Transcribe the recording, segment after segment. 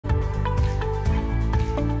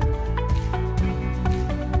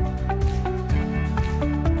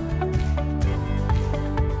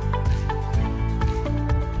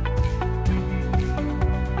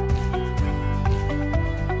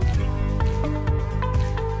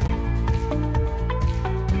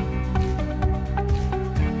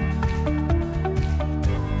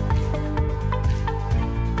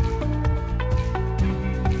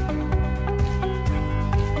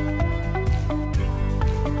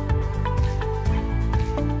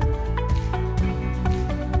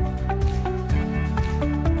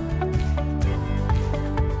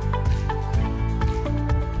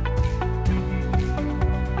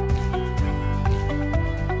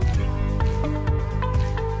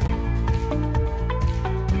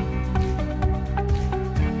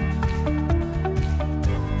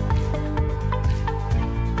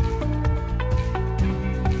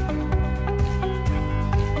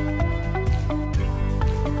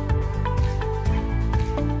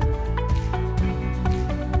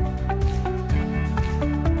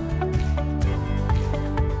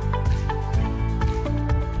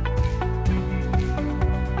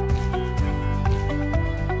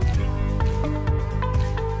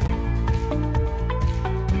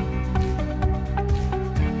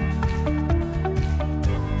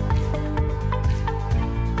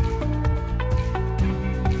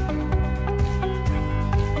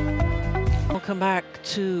back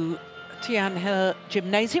to Tianhe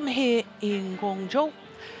Gymnasium here in Guangzhou,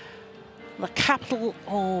 the capital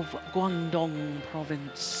of Guangdong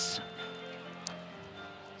province.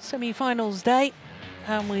 Semi-finals day,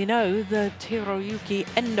 and we know that Hiroyuki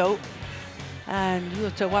Endo and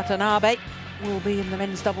Yuta Watanabe will be in the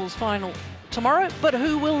men's doubles final tomorrow, but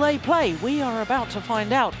who will they play? We are about to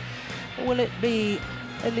find out. Will it be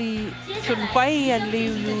Li Chunhui and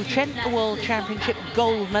Liu Chen, the World Championship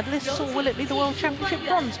gold medalists, or will it be the World Championship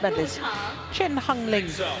bronze medalists, Chen Hongling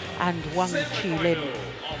and Wang Chi-Lin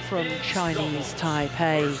from Chinese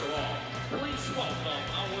Taipei?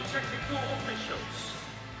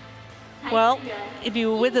 Well, if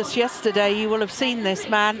you were with us yesterday, you will have seen this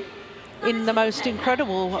man in the most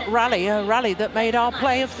incredible rally, a rally that made our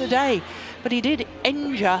play of the day. But he did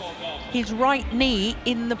injure his right knee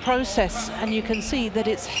in the process, and you can see that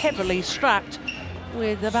it's heavily strapped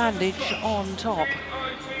with a bandage on top.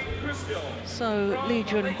 So Li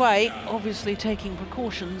Junhui obviously taking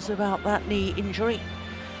precautions about that knee injury.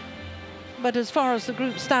 But as far as the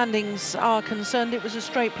group standings are concerned, it was a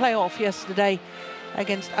straight playoff yesterday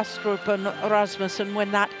against Astrup and Rasmussen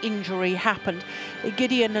when that injury happened.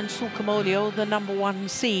 Gideon and Sukamuljo, the #1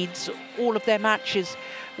 seeds, all of their matches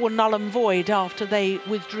were null and void after they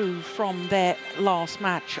withdrew from their last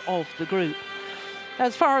match of the group.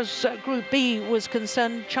 As far as Group B was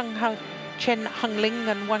concerned, Chen Hongling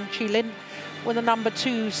and Wang Chi-Lin were the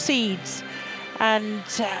 #2 seeds, and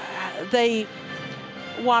they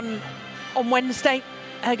won on Wednesday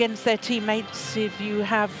against their teammates. If you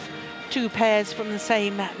have two pairs from the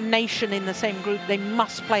same nation in the same group, they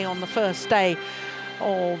must play on the first day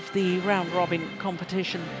of the round-robin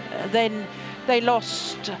competition. Then they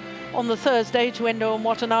lost on the Thursday to Endo and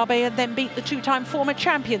Watanabe, and then beat the two-time former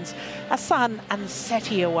champions Asan and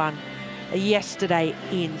Setiawan yesterday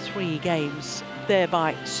in 3 games,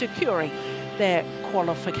 thereby securing their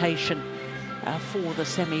qualification for the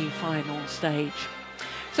semi-final stage.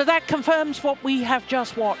 So that confirms what we have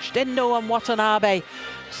just watched. Endo and Watanabe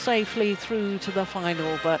safely through to the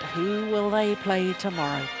final, but who will they play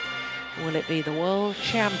tomorrow? Will it be the world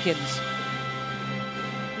champions,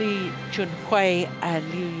 Li Chunhui and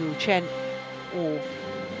Liu Chen, or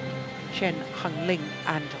Chen Hongling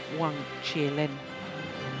and Wang Chi-Lin?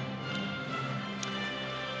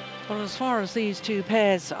 Well, as far as these two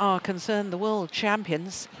pairs are concerned, the world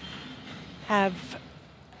champions have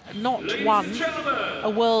not won a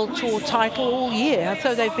World Tour title all year,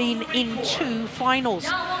 so they've been in 2 finals.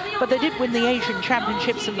 But they did win the Asian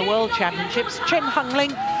Championships and the World Championships. Chen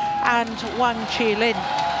Hongling and Wang Chi-Lin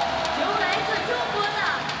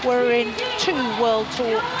were in 2 World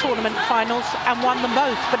Tour tournament finals and won them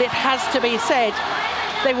both. But it has to be said,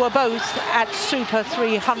 they were both at Super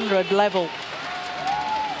 300 level.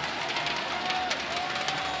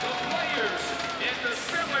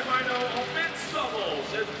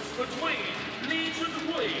 Between Li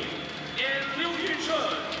Junhui and Liu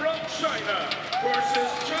Chen from China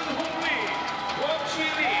versus Chen Hongling, Wang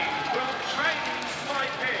Chi-Lin from Chinese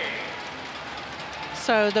Taipei.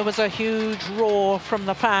 So there was a huge roar from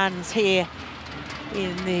the fans here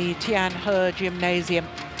in the Tianhe Gymnasium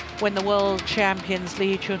when the world champions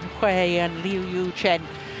Li Chunhui and Liu Chen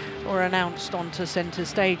were announced onto centre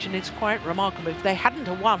stage, and it's quite remarkable. If they hadn't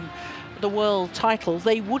have won the world title,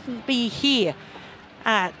 they wouldn't be here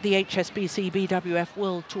at the HSBC BWF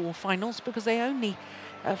World Tour finals, because they only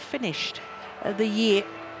finished the year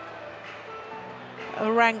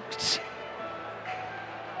ranked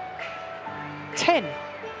 10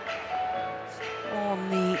 on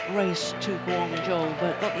the race to Guangzhou,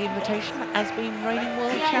 but got the invitation as being reigning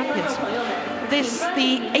world champions. This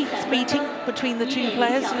the 8th meeting between the two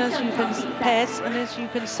players, and as you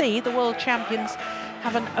can see, the world champions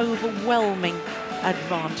have an overwhelming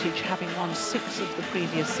advantage, having won 6 of the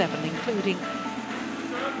previous 7, including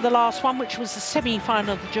the last one, which was the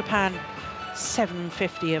semi-final of the Japan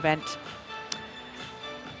 750 event.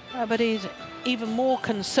 But it's even more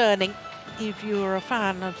concerning, if you're a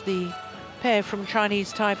fan of the pair from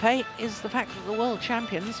Chinese Taipei, is the fact that the world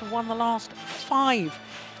champions have won the last 5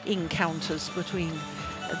 encounters between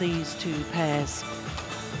these two pairs.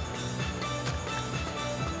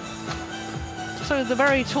 So the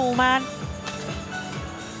very tall man,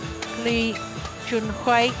 Li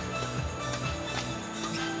Junhui,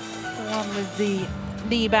 the one with the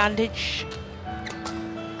knee bandage,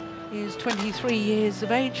 is 23 years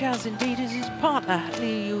of age, as indeed is his partner,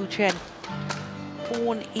 Liu Chen,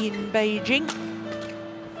 born in Beijing.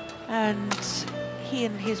 And he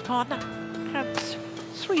and his partner had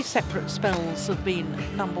 3 separate spells of being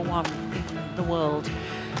 #1 in the world.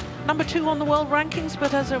 number 2 on the world rankings,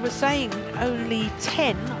 but as I was saying, only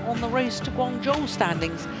 10 on the race to Guangzhou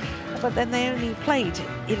standings. But then they only played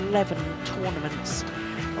 11 tournaments,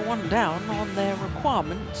 1 down on their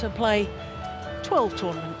requirement to play 12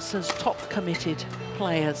 tournaments as top committed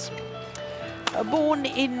players. Born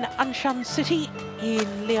in Anshan City in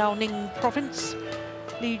Liaoning province,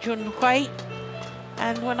 Li Junhui.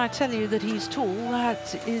 And when I tell you that he's tall,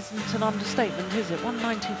 that isn't an understatement, is it?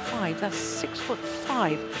 195, that's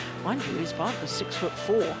 6'5". Mind you, his partner's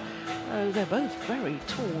 6'4". Oh, they're both very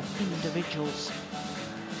tall individuals.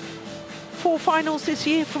 4 finals this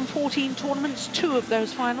year from 14 tournaments, 2 of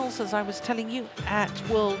those finals, as I was telling you, at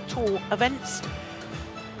World Tour events.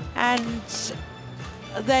 And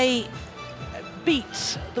they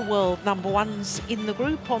beat the world #1s in the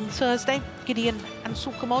group on Thursday, Gideon and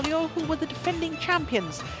Sukamolyo, who were the defending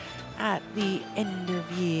champions at the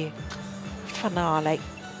end-of-year finale.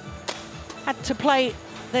 Had to play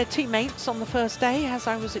their teammates on the first day, as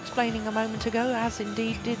I was explaining a moment ago, as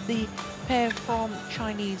indeed did the pair from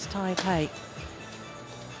Chinese Taipei.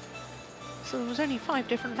 So there was only 5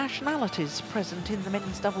 different nationalities present in the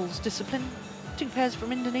men's doubles discipline. 2 pairs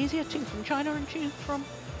from Indonesia, 2 from China and 2 from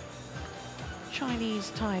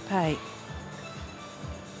Chinese Taipei.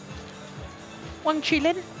 Wang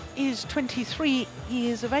Chi-Lin is 23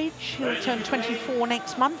 years of age. He'll turn 24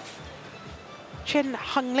 next month. Chen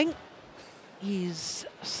Hengling is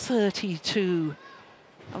 32.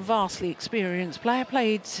 A vastly experienced player.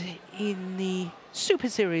 Played in the Super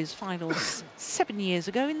Series finals 7 years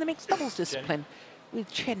ago in the mixed doubles discipline with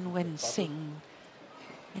Chen Wen-Sing.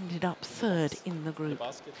 Ended up 3rd in the group.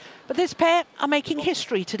 But this pair are making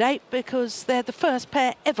history today because they're the first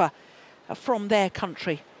pair ever from their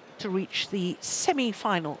country to reach the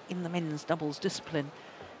semi-final in the men's doubles discipline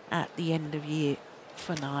at the end-of-year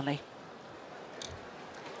finale.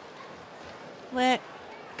 They're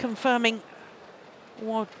confirming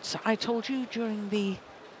what I told you during the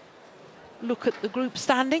look at the group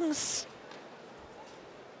standings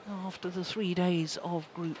after the 3 days of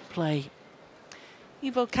group play.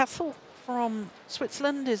 Ivo Kassel from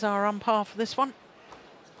Switzerland is our umpire for this one.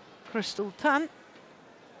 Crystal Tan,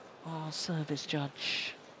 our service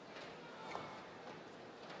judge.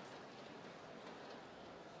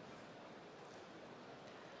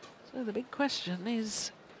 So the big question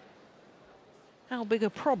is, how big a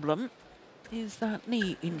problem is that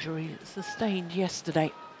knee injury sustained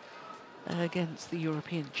yesterday against the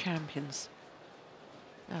European champions,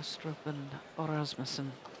 Astrup and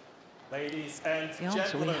Rasmussen? Ladies and the answer,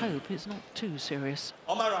 gentlemen, we hope, is not too serious.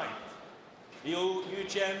 On my right, Liu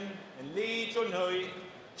Yuchen and Li Junhui,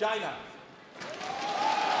 China.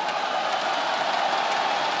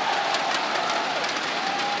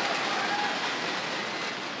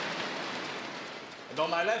 And on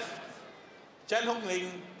my left, Chen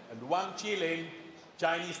Hengling and Wang Chi-Lin,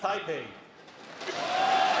 Chinese Taipei.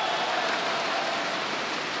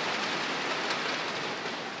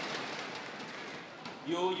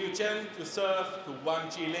 Liu Yuchen to serve to Wang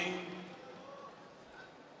Chi-Lin.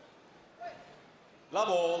 Love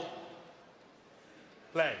all.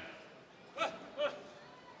 Play.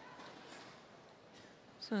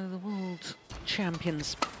 So the world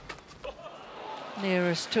champions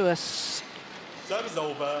nearest to us. Service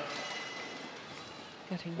over.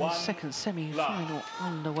 Getting the second semi-final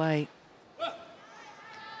underway.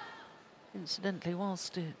 Incidentally,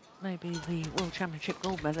 whilst it may be the World Championship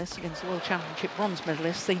gold medalists against the World Championship bronze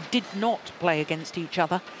medalists, they did not play against each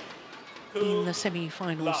other in the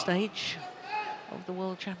semi-final stage of the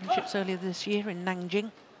World Championships earlier this year in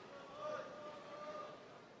Nanjing.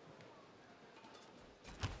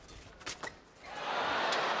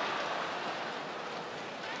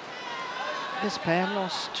 This pair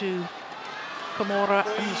lost to Komura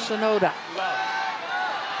and Sonoda.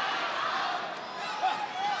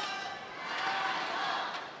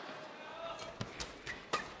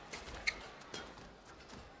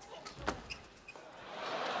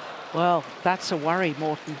 Well, that's a worry,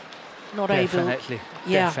 Morten. Not definitely, able.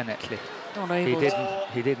 Yeah, definitely. Not able.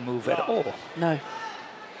 He didn't move at all. No.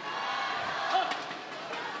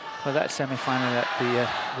 Well, that semi-final at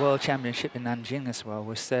the World Championship in Nanjing as well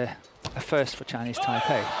was a first for Chinese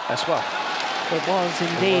Taipei as well. It was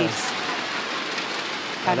indeed. It was.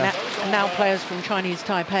 And now players from Chinese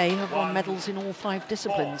Taipei have won medals in all 5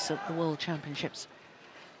 disciplines at the World Championships.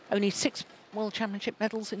 Only 6 World Championship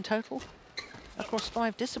medals in total across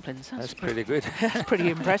 5 disciplines. That's pretty good. That's pretty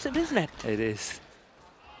impressive, isn't it? It is.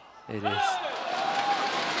 It is.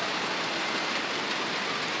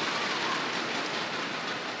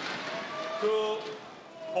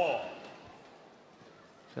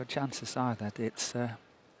 So chances are that it's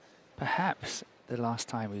perhaps the last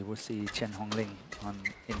time we will see Chen Hongling on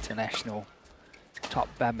international top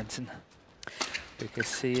badminton,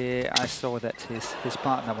 because I saw that his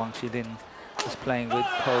partner Wang Chi-Lin was playing with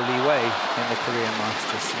Po Li Wei in the Korean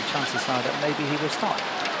Masters, and chances are that maybe he will stop.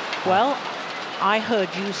 Well, I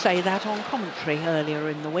heard you say that on commentary earlier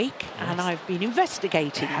in the week, yes. And I've been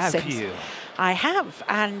investigating since. Have you? I have,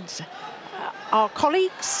 and our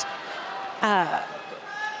colleagues have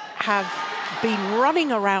been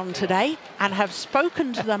running around today and have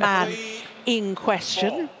spoken to the man in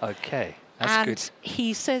question. Okay, that's good. And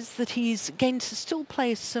he says that he's going to still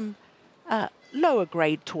play some lower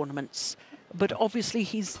grade tournaments, but obviously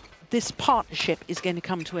this partnership is going to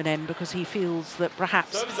come to an end because he feels that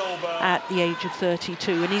perhaps at the age of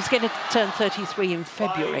 32, and he's going to turn 33 in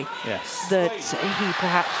February, yes, that he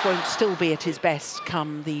perhaps won't still be at his best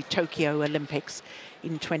come the Tokyo Olympics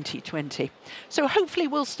in 2020. So hopefully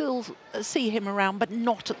we'll still see him around, but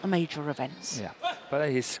not at the major events. Yeah, but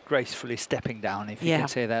he's gracefully stepping down, if you can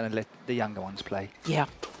say that, and let the younger ones play. Yeah.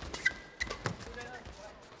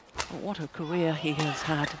 What a career he has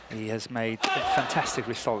had. He has made fantastic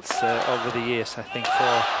results over the years, I think,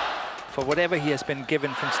 for whatever he has been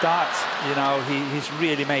given from start. You know, he's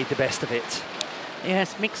really made the best of it.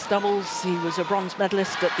 Yes, mixed doubles. He was a bronze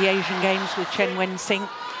medalist at the Asian Games with Chen Wen-Sing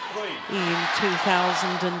in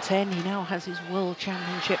 2010. He now has his World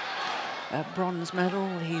Championship bronze medal.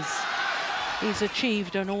 He's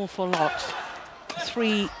achieved an awful lot.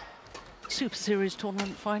 3 Super Series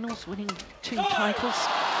tournament finals, winning 2 titles.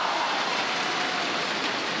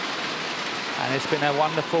 And it's been a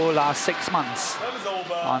wonderful last 6 months.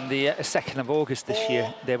 On the 2nd of August this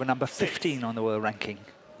year, they were number 15 on the world ranking.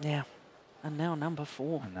 Yeah, and now number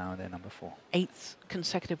 4. And now they're number 4. 8th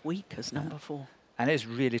consecutive week as number 4. And it's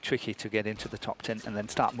really tricky to get into the top 10 and then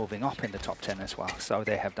start moving up in the top 10 as well. So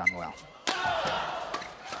they have done well.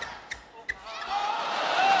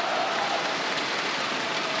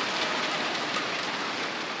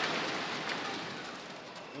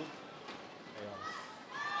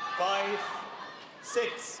 Five,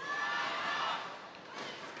 6.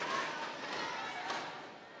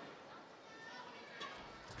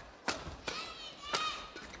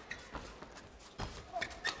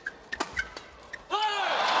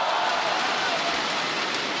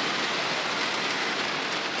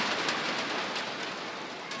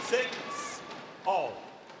 All.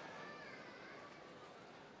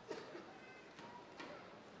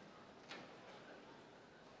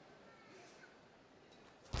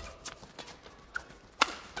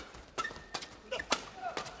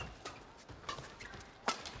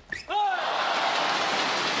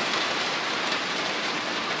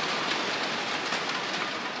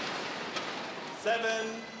 Seven,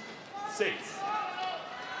 6.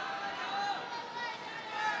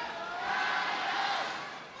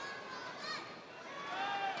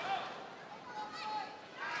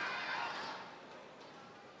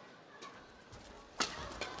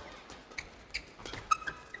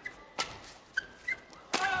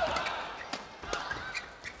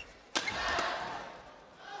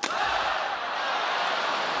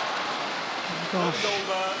 Gosh,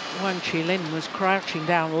 Wang Chi-Lin was crouching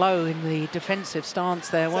down low in the defensive stance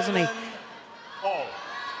there, wasn't he? All.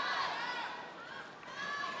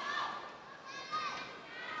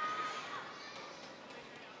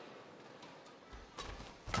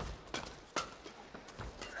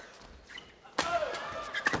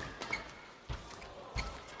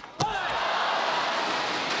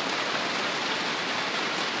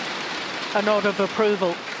 A nod of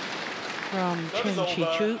approval from Chen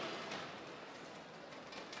Chi-Chu,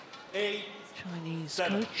 Chinese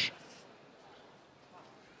coach.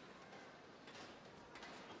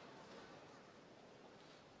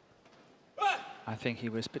 I think he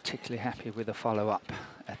was particularly happy with the follow-up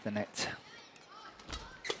at the net.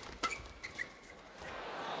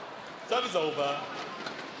 Service over.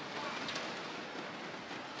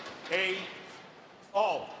 8,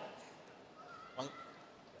 all.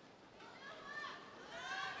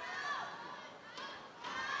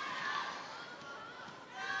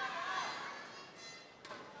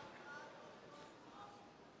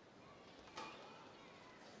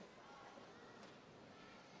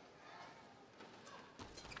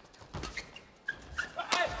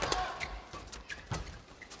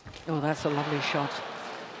 Oh, that's a lovely shot.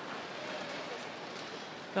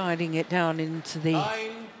 Guiding it down into the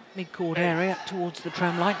mid-court area towards the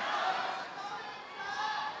tram line.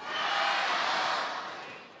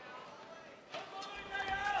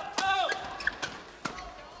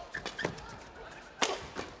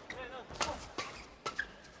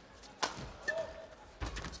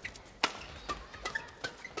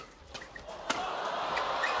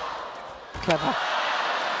 clever.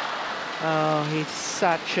 Oh, he's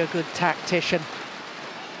such a good tactician,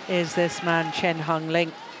 is this man, Chen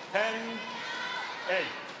Hongling. 10-8.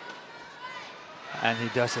 And he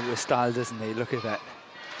does it with style, doesn't he? Look at that.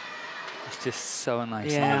 It's just so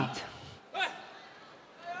nice and Yeah. neat.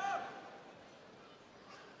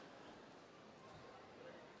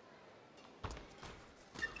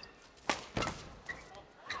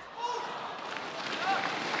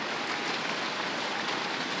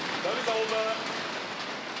 Service over.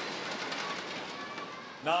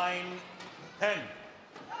 9-10.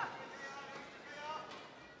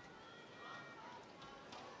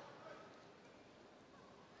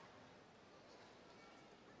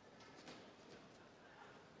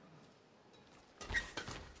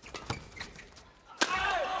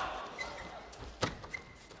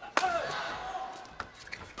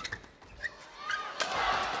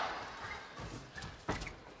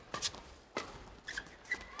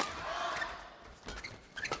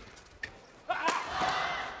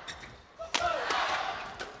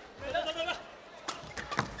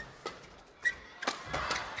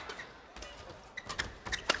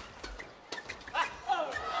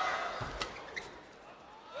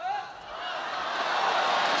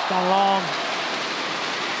 Gone long.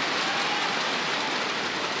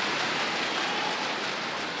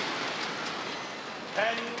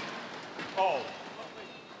 All.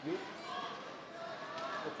 You?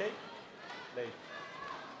 Okay? Late.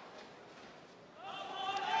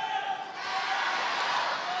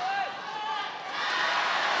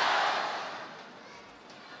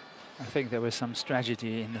 I think there was some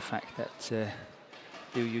strategy in the fact that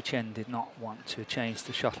Liu Chen did not want to change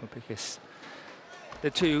the shuttle because the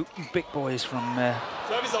two big boys from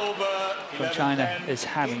Service over. China 11-10. is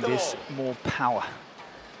having Interval. this more power,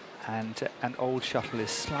 and an old shuttle is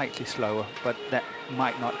slightly slower, but that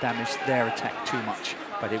might not damage their attack too much,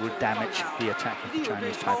 but it would damage the attack of the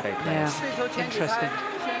Chinese Taipei players. Yeah, interesting.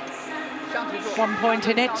 1 point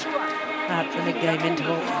in it at the mid-game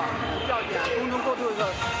interval.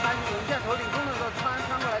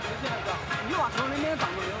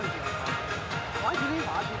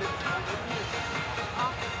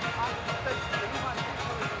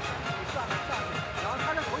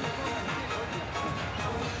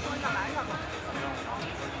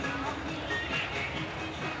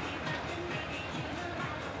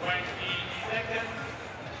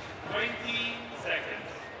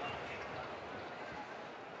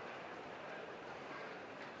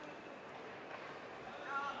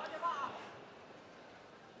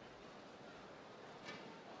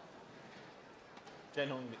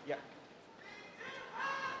 Yeah.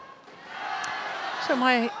 So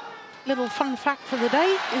my little fun fact for the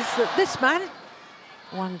day is that this man,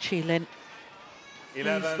 Wang Chi-Lin,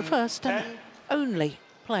 is the first and only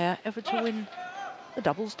player ever to win the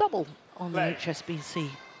doubles double on the HSBC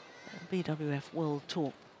BWF World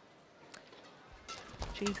Tour.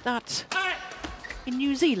 Achieved that in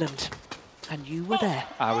New Zealand, and you were there.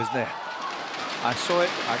 I was there. I saw it,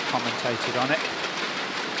 I commentated on it.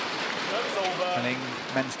 Playing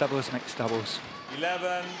men's doubles, mixed doubles.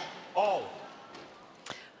 11-all.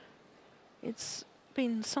 It's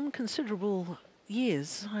been some considerable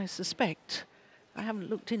years, I suspect. I haven't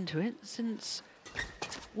looked into it since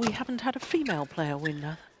we haven't had a female player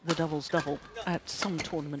win the doubles double at some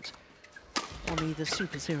tournament on either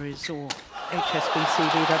Super Series or HSBC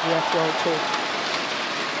BWF World Tour.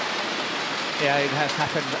 Yeah, it has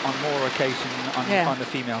happened on more occasion on the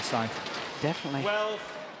female side. Definitely.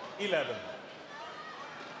 12-11.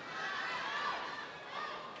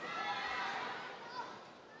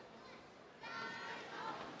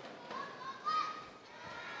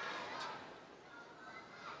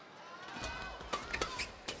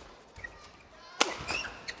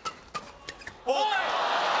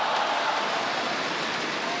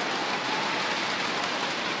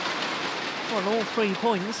 Well, all 3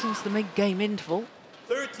 points since the mid-game interval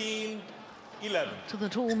 13-11. to the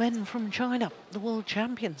tall men from China, the world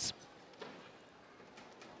champions.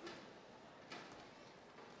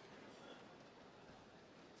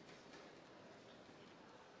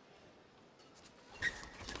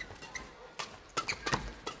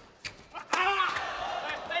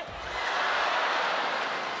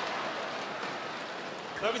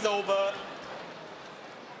 Service over.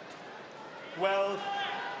 12-13.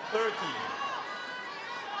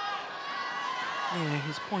 Yeah,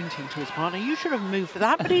 he's pointing to his partner. You should have moved for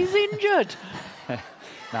that, but he's injured. No,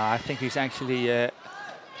 I think he's actually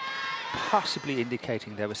possibly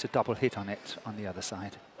indicating there was a double hit on it on the other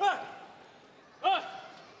side.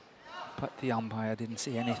 But the umpire didn't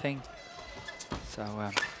see anything, so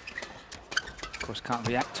of course can't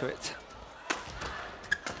react to it.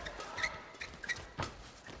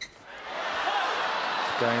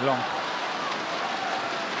 going long.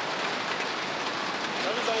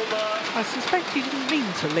 I suspect he didn't mean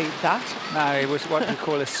to leave that. No, it was what we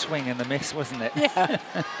call a swing and a miss, wasn't it? Yeah.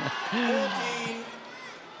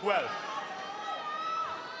 14-12.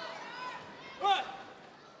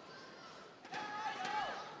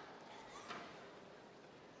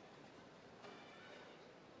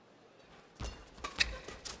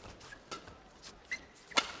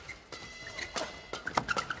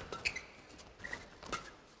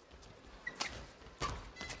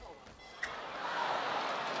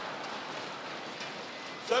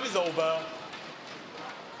 Service over.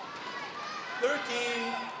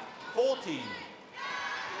 13-14.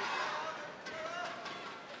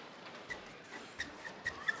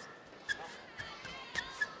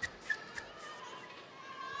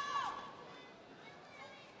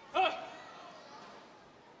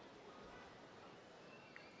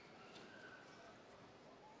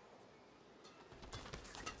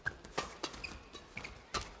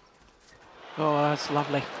 Oh, that's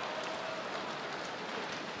lovely.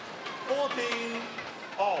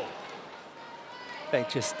 14-all. They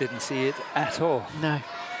just didn't see it at all. No.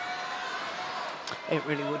 It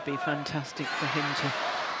really would be fantastic for him to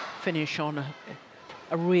finish on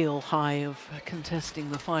a real high of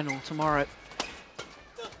contesting the final tomorrow.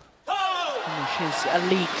 Finish his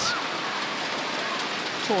elite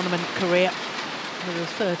tournament career with a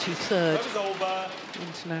 33rd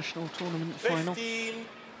international tournament final. 15-14.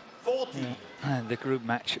 Yeah. And the group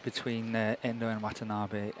match between Endo and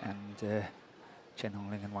Watanabe and Chen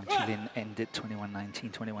Hongling and Wang Chi-Lin ended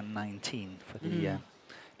 21-19, 21-19 for the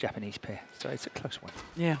Japanese pair. So it's a close one.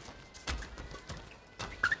 Yeah.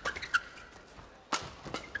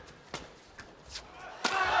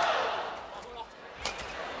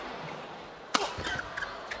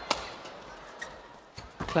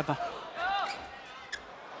 Clever.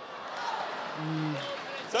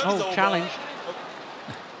 Oh, challenge.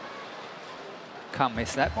 Can't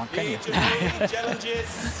miss that one, can you?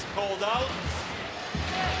 Challenges called out.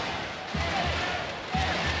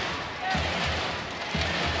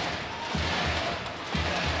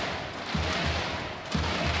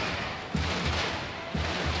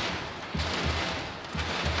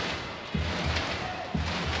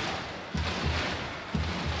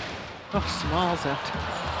 Oh, smiles at.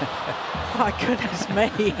 My goodness me.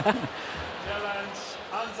 Challenge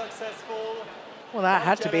unsuccessful. Well, that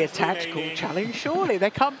had to be a tactical challenge, surely. They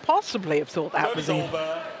can't possibly have thought that was in.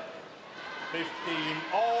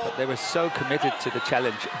 15-all. But they were so committed to the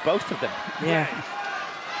challenge, both of them. Yeah.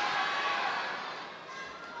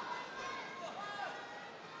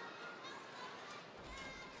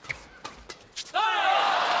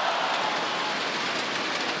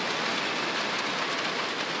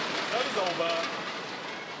 That is over.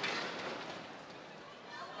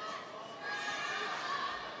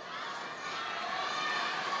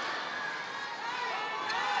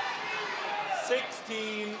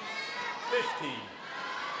 $16-15.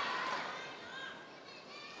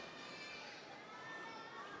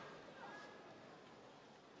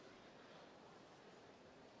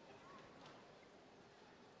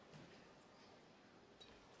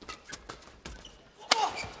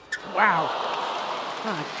 Wow.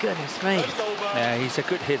 My goodness me. That is over. Yeah, he's a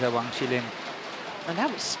good hitter, Wang Chi-Lin. And that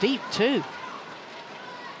was steep too.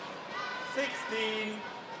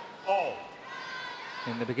 16-all.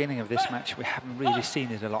 In the beginning of this match, we haven't really seen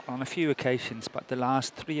it a lot, on a few occasions, but the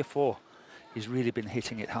last 3 or 4, he's really been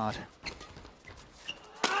hitting it hard.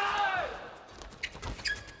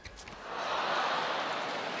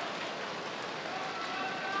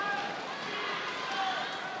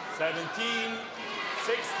 $17-16.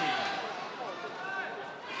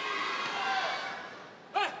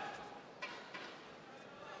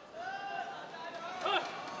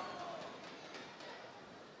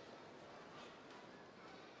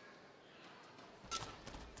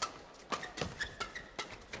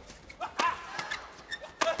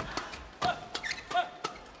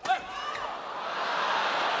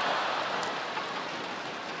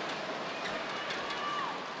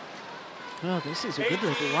 Well, this is a good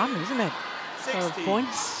little run, isn't it? 12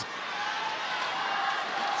 points.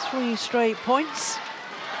 3 straight points.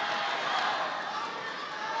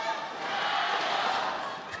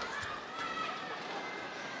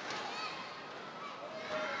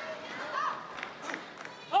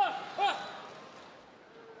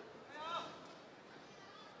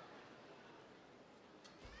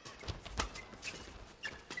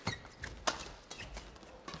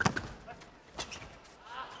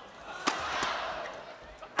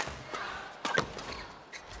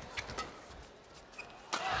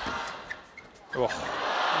 Oh.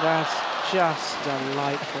 That's just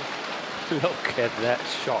delightful. Look at that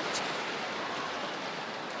shot.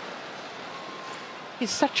 He's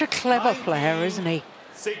such a clever player, isn't he?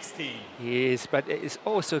 16. He is, but it's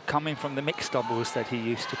also coming from the mixed doubles that he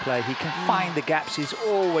used to play. He can find the gaps. He's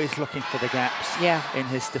always looking for the gaps in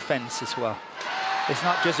his defense as well. It's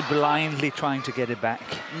not just blindly trying to get it back.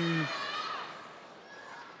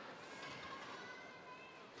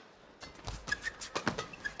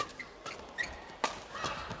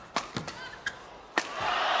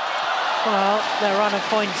 Well, their run of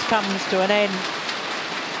points comes to an end.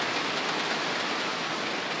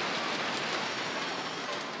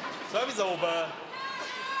 Service over.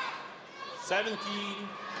 17-19.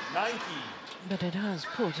 But it has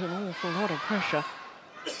put an awful lot of pressure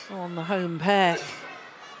on the home pair.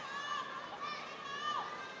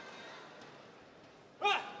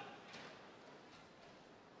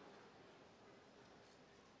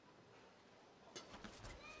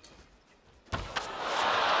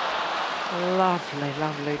 Lovely,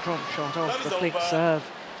 lovely drop shot off the flick serve.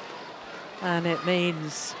 And it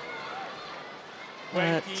means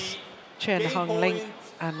that Chen Hongling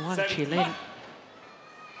and Wang Chi-Lin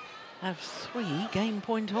have 3 game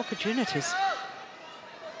point opportunities.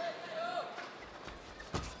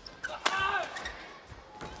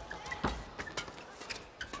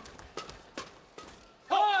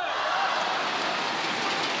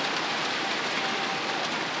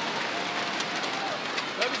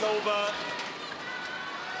 Service over.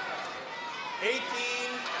 18-20.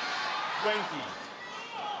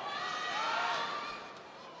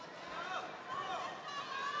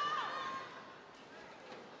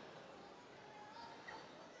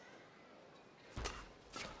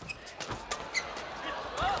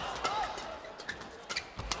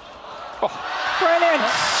 Brilliant!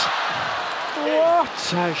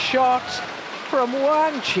 What a shot from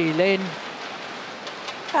Wang Chi-Lin.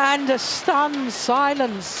 And a stunned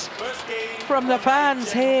silence from the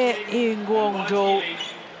fans here in Guangzhou.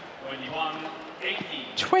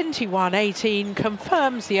 21-18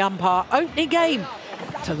 confirms the umpire opening game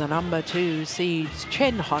to the number 2 seeds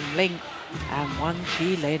Chen Hongling and Wang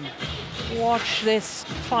Chi-Lin. Watch this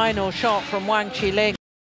final shot from Wang Chi-Lin.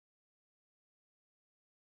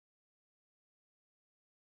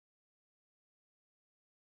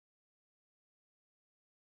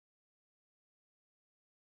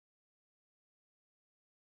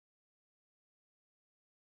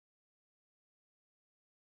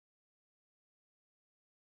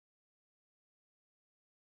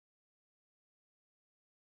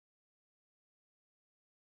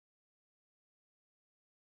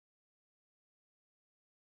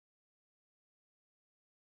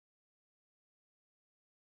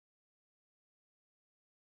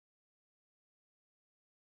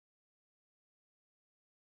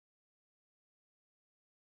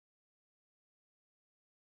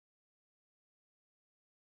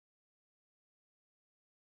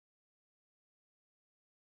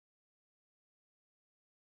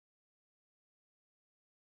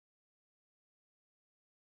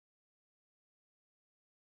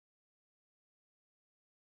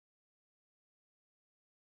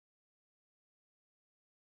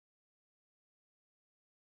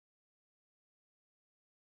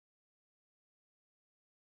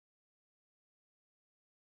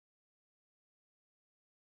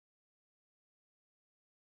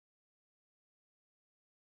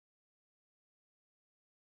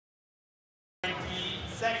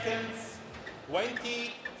 Seconds,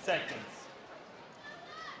 20 seconds.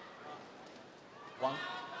 1.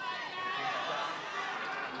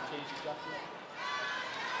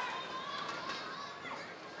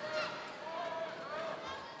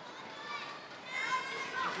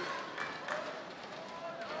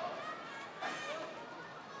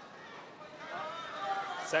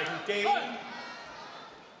 Second game.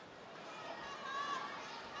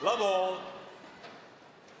 Love all.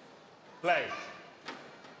 Play.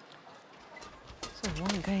 So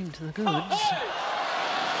 1 game to the goods.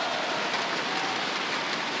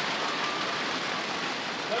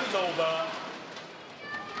 Service over.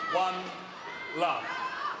 1 love.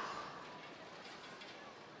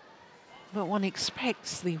 But one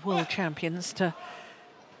expects the world champions to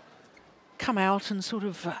come out and sort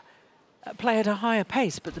of play at a higher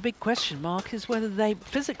pace. But the big question mark is whether they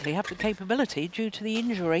physically have the capability due to the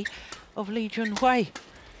injury of Li Junhui.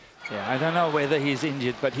 Yeah, I don't know whether he's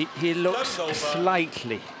injured, but he looks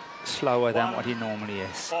slightly slower than what he normally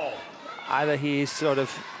is. Either he is sort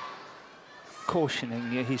of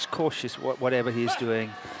cautioning, he's cautious whatever he's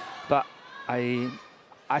doing, but I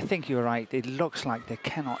think you're right. It looks like they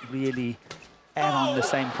cannot really add on the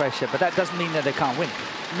same pressure, but that doesn't mean that they can't win.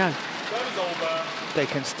 No. They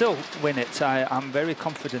can still win it. I'm very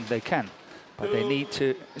confident they can. But they need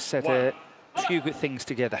to set a few good things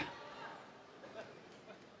together.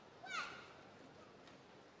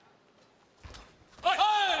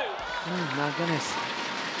 My goodness.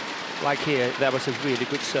 Like here, that was a really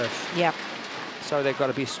good serve. Yeah. So they've got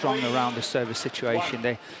to be strong around the service situation.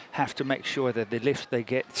 They have to make sure that the lift they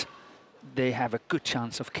get, they have a good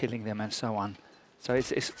chance of killing them and so on. So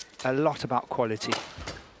it's a lot about quality.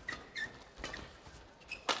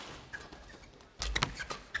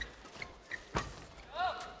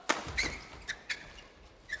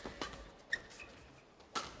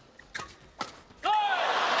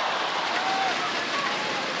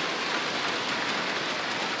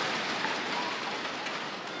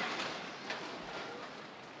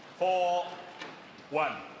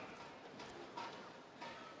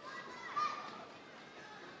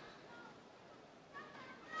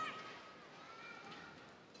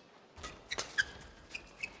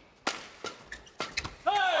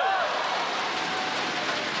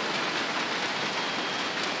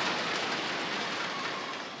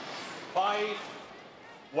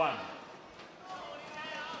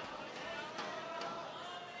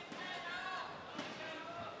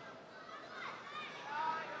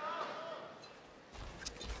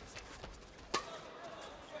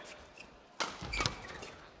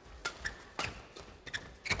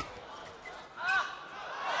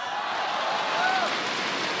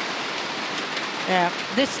 Yeah,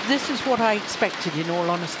 this is what I expected, in all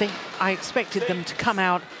honesty. I expected them to come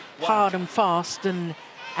out hard and fast and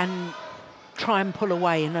try and pull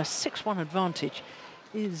away, and a 6-1 advantage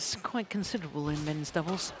is quite considerable in men's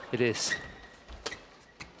doubles. It is.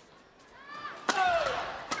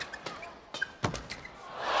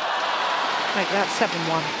 Make that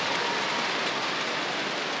 7-1.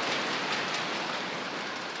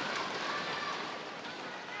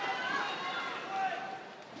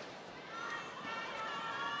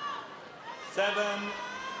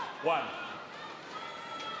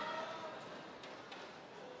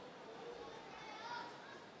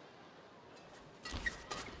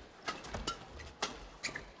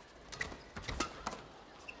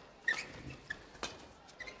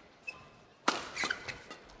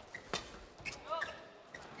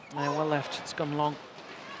 Well left, it's gone long.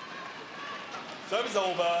 Service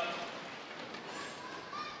over.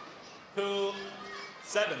 2-7.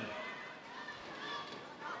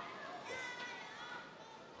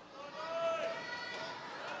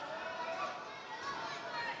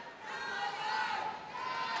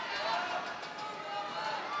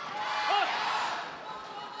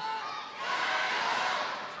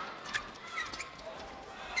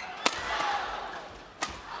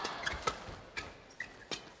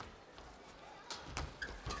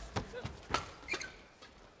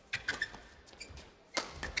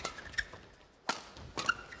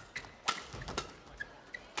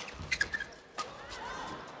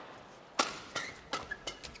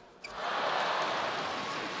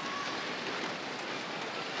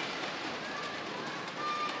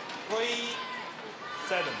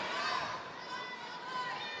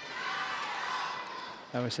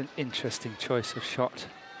 That was an interesting choice of shot,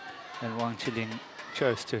 and Wang Chi-Lin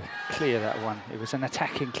chose to clear that one. It was an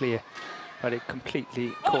attacking clear, but it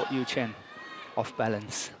completely caught Yu Chen off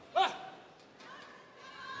balance.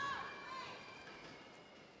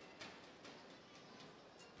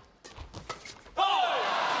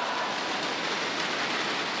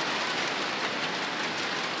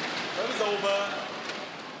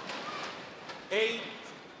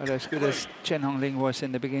 But as good as Chen Hongling was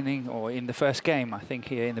in the beginning, or in the first game, I think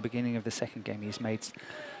here in the beginning of the second game, he's made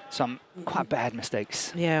some quite bad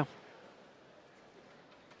mistakes. Yeah.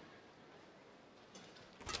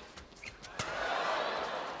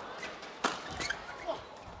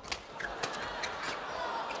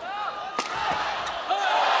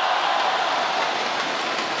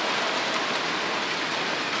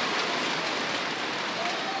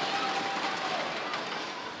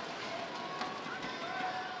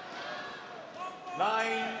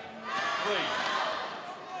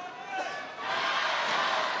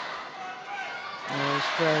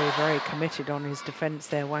 Very committed on his defence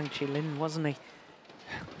there, Wang Chi-Lin, wasn't he?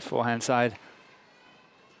 Forehand side.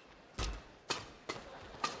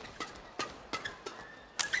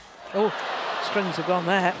 Oh, strings have gone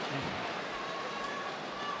there.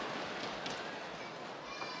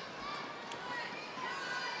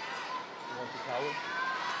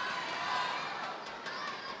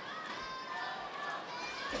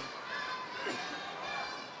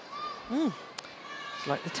 It's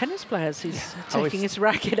like the tennis players. He's taking his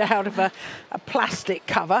racket out of a plastic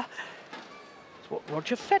cover. It's what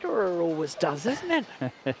Roger Federer always does, isn't it?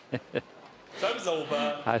 Service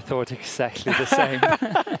over. I thought exactly the same.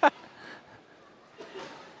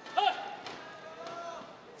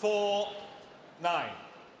 4-9.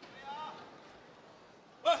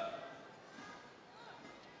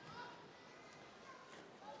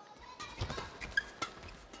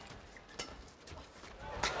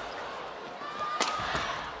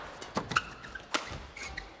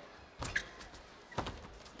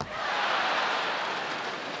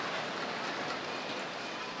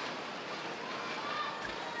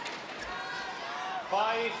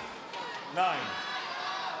 5-9.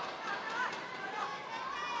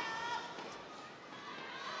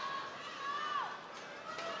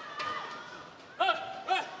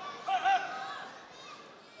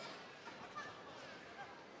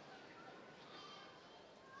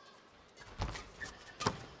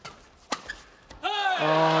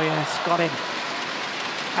 Oh, yes, got him.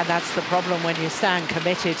 And that's the problem when you stand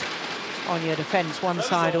committed on your defence, one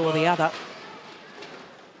side or the other.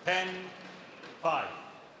 10-5.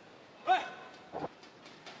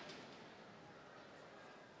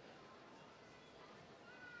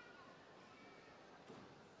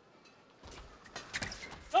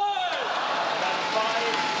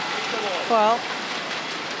 Well,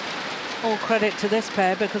 all credit to this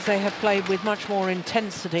pair because they have played with much more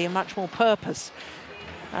intensity and much more purpose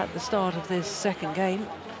at the start of this second game.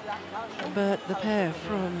 But the pair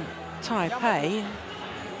from Taipei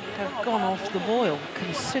have gone off the boil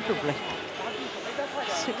considerably.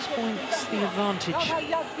 6 points the advantage for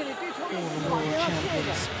the World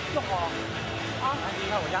Champions.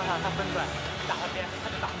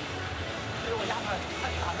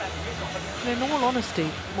 In all honesty,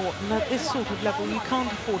 Morten, at this sort of level, you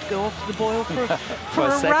can't afford to go off the boil for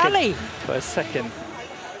a rally. For a second.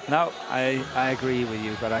 No, I agree with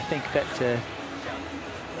you, but I think that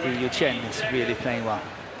Liu Chen is really playing well.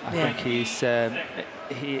 I think he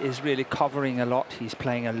is really covering a lot. He's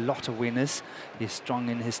playing a lot of winners. He's strong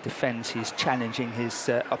in his defense. He's challenging his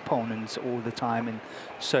opponents all the time in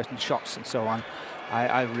certain shots and so on.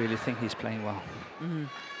 I really think he's playing well.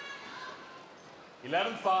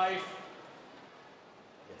 11-5.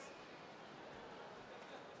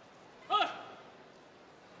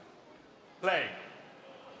 Play.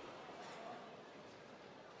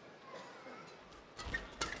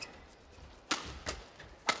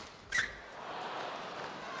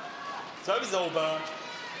 Service over.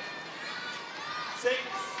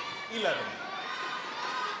 6-11.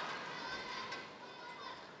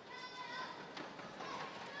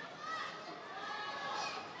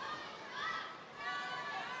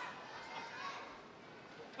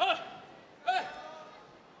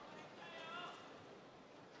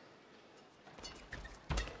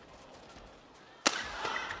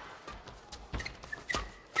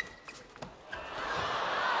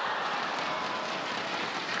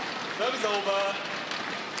 Service over.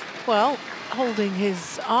 Well, holding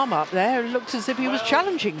his arm up there, it looked as if he was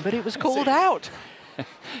challenging, but it was called out.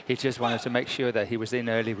 He just wanted to make sure that he was in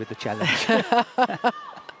early with the challenge.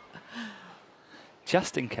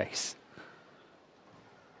 Just in case.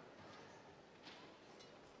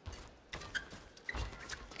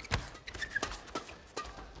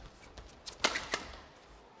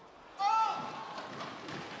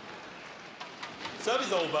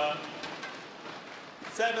 Service over.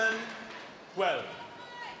 7-12.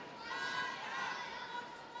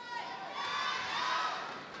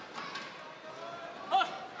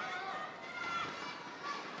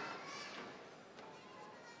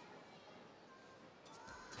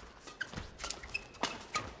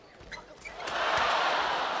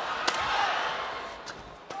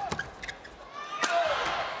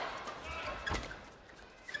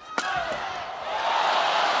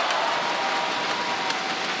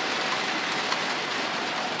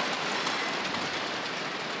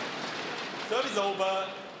 Service over.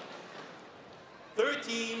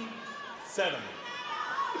 13-7.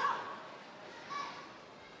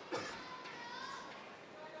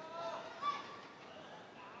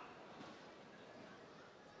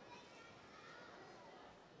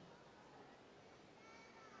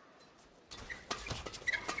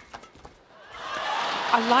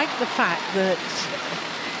 I like the fact that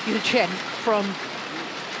Liu Chen, from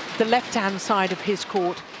the left-hand side of his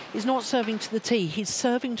court, is not serving to the tee. He's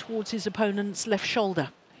serving towards his opponent's left shoulder.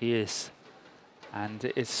 He is. And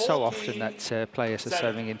it's so often that players are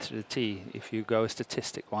serving into the tee. If you go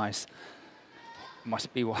statistic-wise,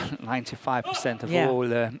 must be 95% of all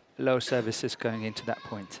low services going into that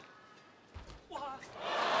point.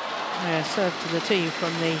 Yeah, serve to the tee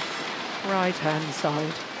from the right-hand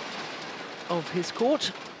side of his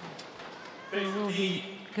court. Or will he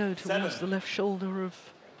go towards the left shoulder of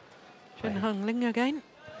Chen Hongling again?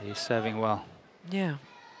 He's serving well. Yeah.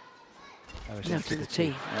 Goes Now into to the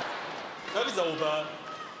tee. Yeah. Service over.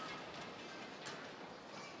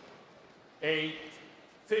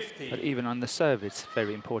 8-50. But even on the serve, it's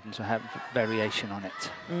very important to have variation on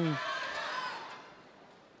it.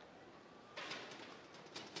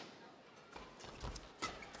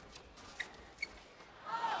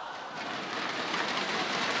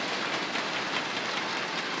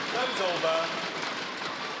 Service over.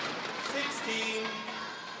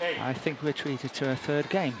 16-8. I think we're treated to a third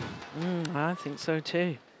game. I think so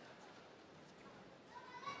too.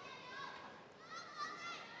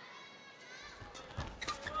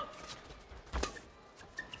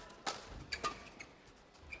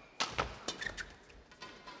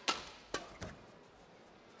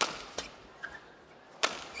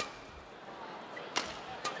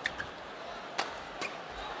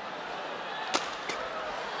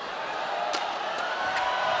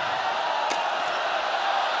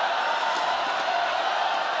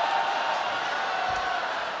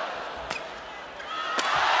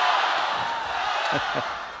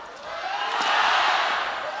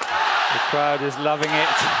 The crowd is loving it.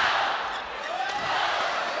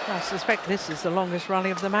 I suspect this is the longest rally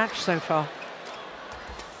of the match so far.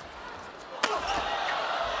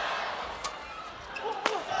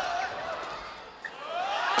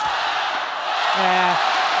 Yeah.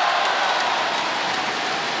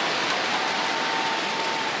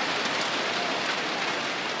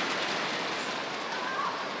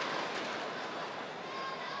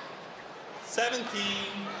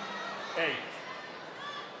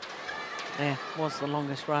 Yeah, was the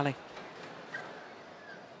longest rally.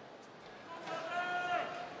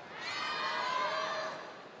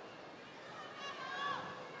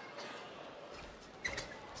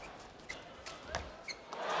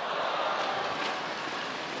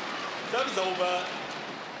 Service over.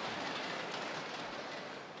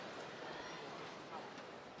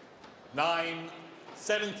 Nine,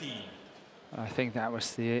 17. I think that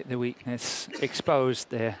was the weakness exposed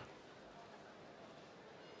there.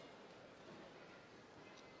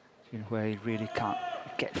 Where he really can't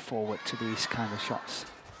get forward to these kind of shots.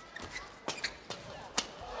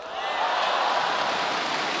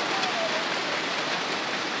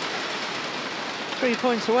 Three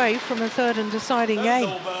points away from a third and deciding game.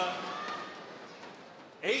 Over.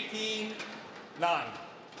 18-9.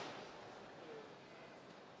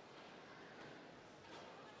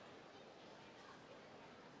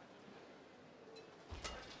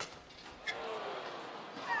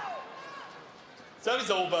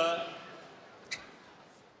 Service over.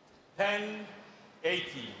 10-18.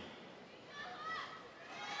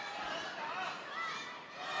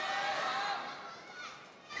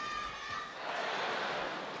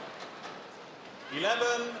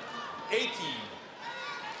 11-18.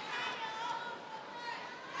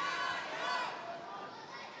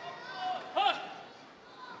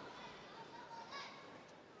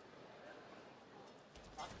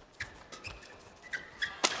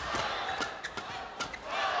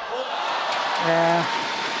 Yeah.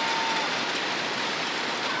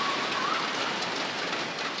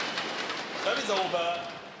 Service over.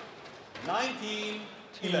 19-11.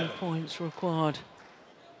 2 points required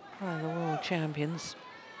by the world champions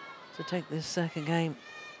to take this second game.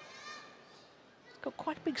 He's got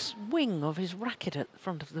quite a big swing of his racket at the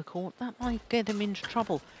front of the court. That might get him into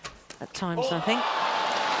trouble at times, I think.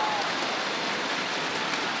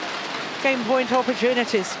 Game point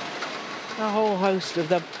opportunities. A whole host of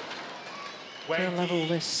them. To level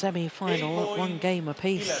this semi-final at 1 game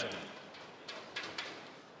apiece. 11.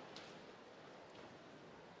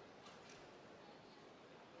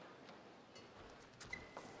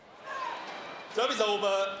 Service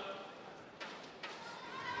over.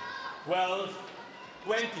 12-20.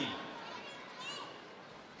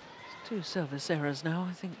 2 service errors now,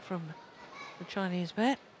 I think, from the Chinese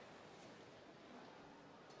bet.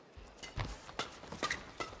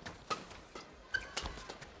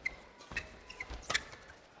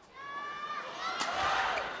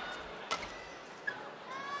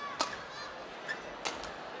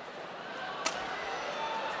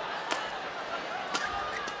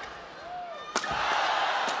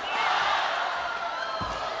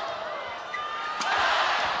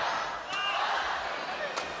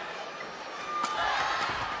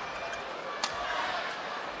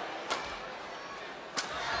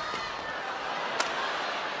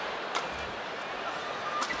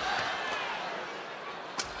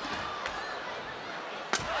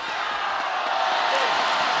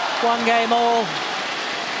 One game all.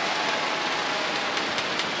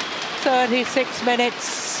 36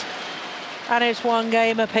 minutes. And it's 1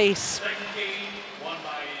 game apiece. Second game won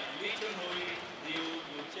by Li Chunhui, Liu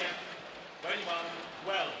Yuqian.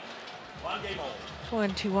 21-12. 1 game all.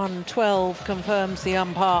 21-12 confirms the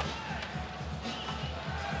umpire.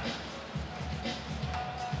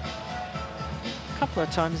 couple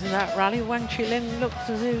of times in that rally, Wang Chi-Lin looked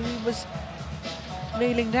as though he was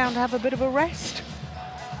kneeling down to have a bit of a rest.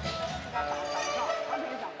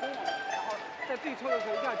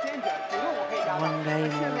 One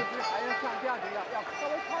game or...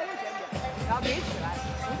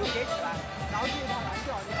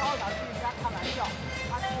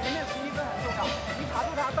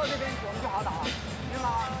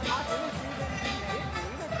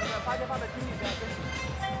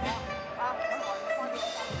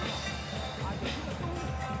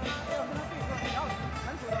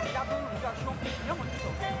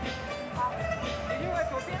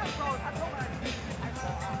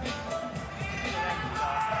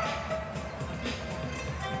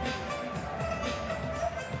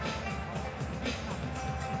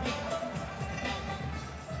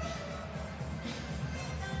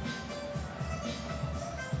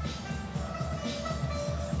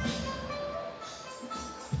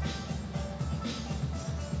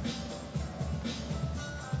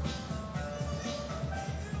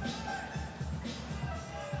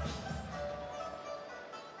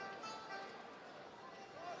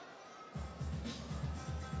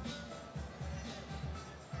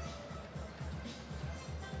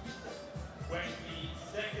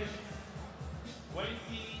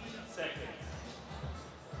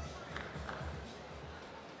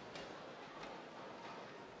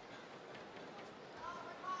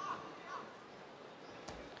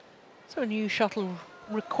 So a new shuttle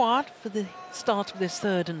required for the start of this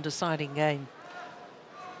third and deciding game.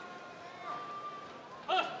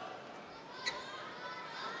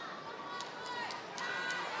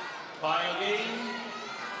 Final game.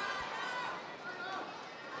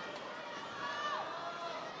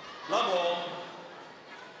 Level.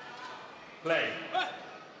 Play.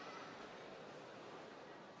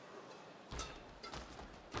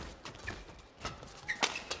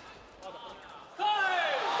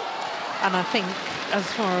 And I think, as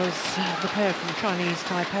far as the pair from Chinese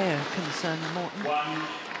Taipei are concerned, Morton,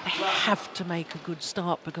 they have to make a good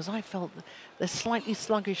start, because I felt the slightly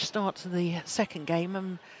sluggish start to the second game,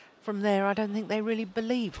 and from there I don't think they really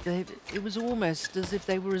believed. It was almost as if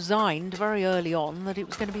they were resigned very early on that it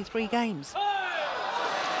was going to be 3 games.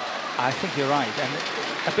 I think you're right,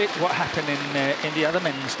 and a bit what happened in the other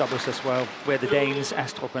men's doubles as well, where the Danes,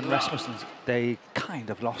 Astrup and Rasmussen, they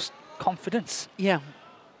kind of lost confidence. Yeah.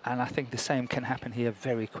 And I think the same can happen here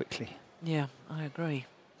very quickly. Yeah, I agree.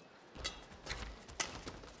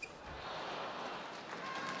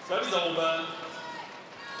 Service over.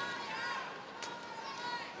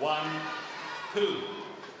 1-2.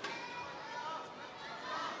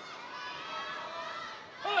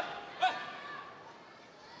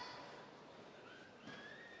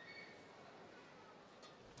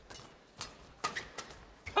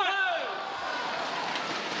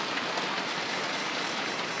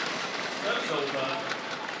 Service over.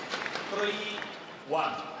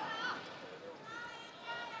 3-1.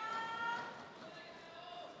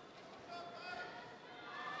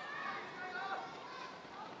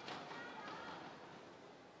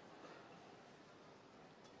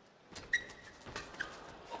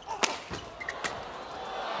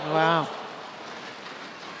 Wow.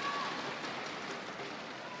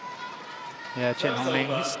 Yeah, Chen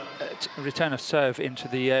Hongling's return of serve into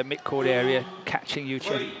the mid-court area, catching Yu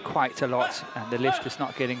Chen quite a lot, and the lift is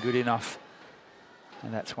not getting good enough.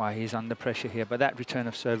 And that's why he's under pressure here. But that return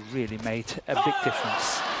of serve really made a big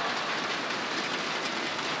difference.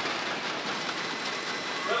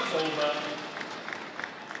 Service over.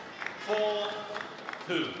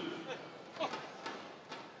 4-2.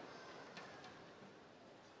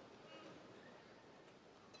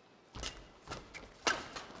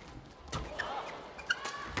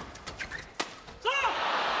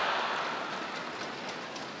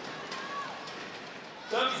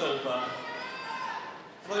 Service over.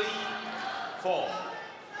 3-4.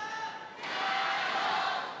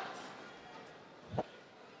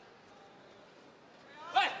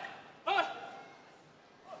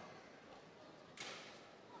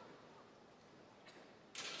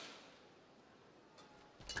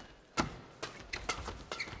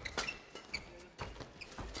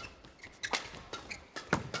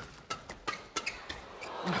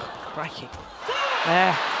 Crikey.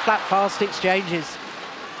 There, flat, fast exchanges.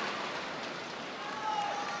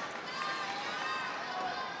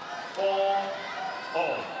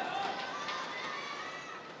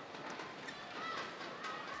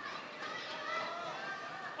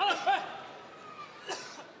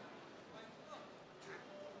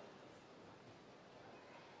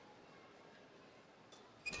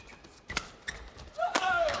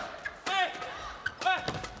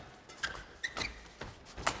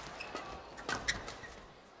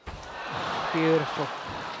 beautiful.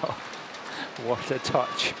 Oh, what a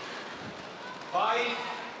touch. 5-4.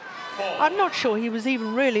 I'm not sure he was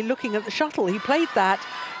even really looking at the shuttle. He played that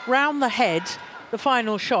round the head, the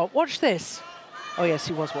final shot. Watch this. Oh yes,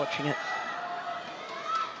 he was watching it.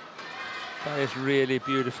 That is really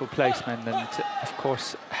beautiful placement, and of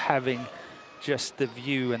course having just the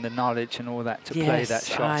view and the knowledge and all that to play that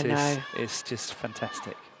shot is just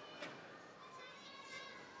fantastic.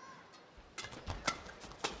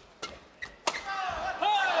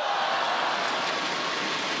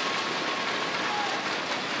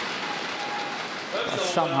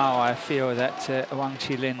 Somehow I feel that Wang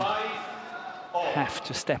Chi-Lin have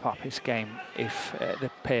to step up his game if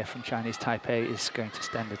the pair from Chinese Taipei is going to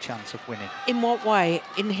stand a chance of winning. In what way?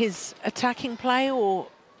 In his attacking play, or?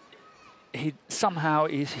 He somehow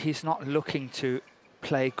he's not looking to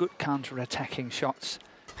play good counter-attacking shots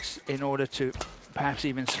in order to perhaps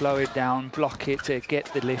even slow it down, block it, get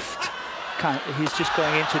the lift. He's just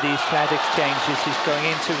going into these flat exchanges. He's going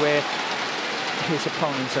into where his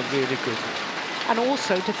opponents are really good. And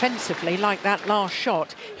also defensively, like that last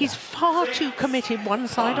shot, he's far too committed one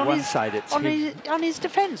side on his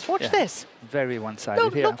defence. Watch this. Very one-sided.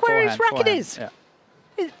 Look, here, look where his racket is. Yeah.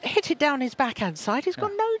 Hit it down his backhand side. He's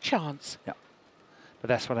got no chance. Yeah, but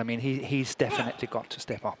that's what I mean. He's definitely got to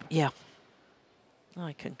step up. Yeah,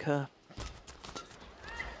 I concur.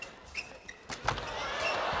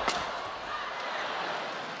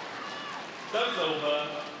 That's over.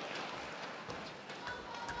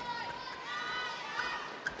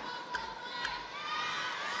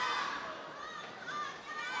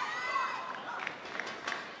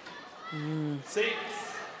 Mm.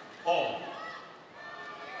 6-all.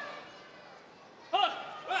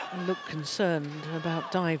 He looked concerned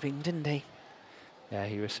about diving, didn't he? Yeah,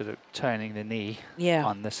 he was sort of turning the knee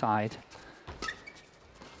on the side.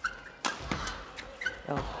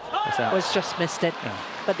 Oh, was just missed it. Yeah.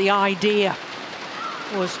 But the idea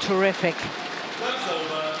was terrific. That's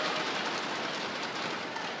over.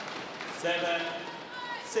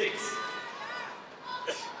 7-6.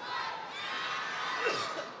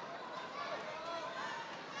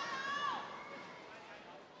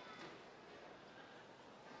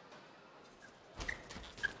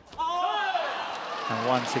 And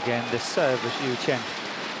once again, the serve of CHN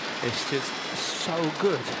is just so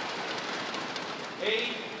good.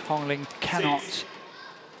 Hongling cannot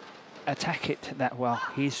attack it that well.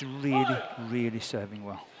 He's really, really serving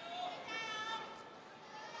well.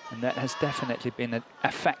 And that has definitely been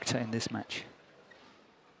a factor in this match.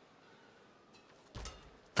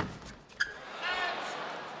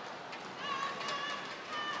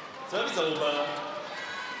 Service over.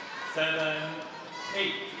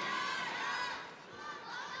 7-8.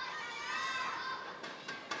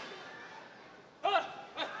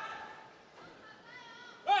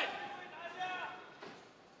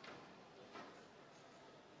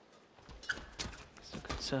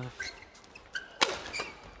 Serve.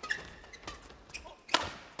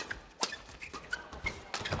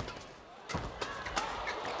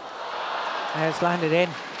 There's landed in.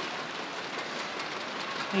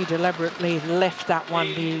 He deliberately left that one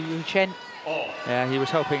to CHEN. Yeah, he was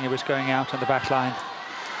hoping it was going out on the back line.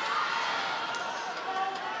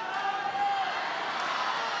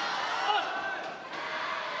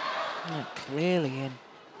 Yeah, clearly in.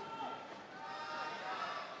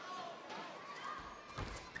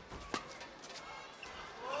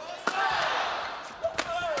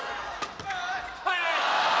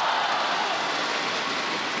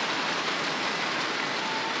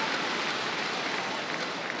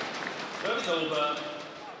 Over.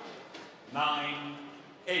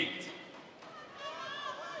 9-8.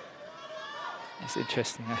 It's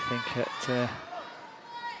interesting, I think, that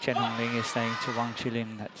Chen Hongling is saying to Wang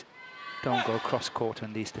Chi-Lin that don't go cross-court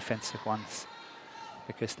on these defensive ones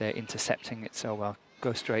because they're intercepting it so well.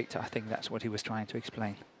 Go straight. I think that's what he was trying to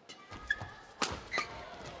explain.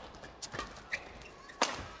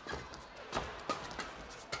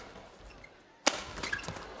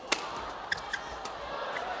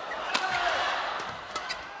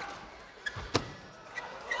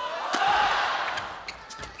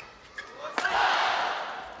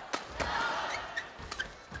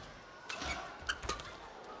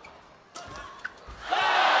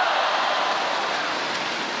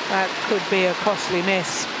 That could be a costly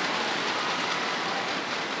miss.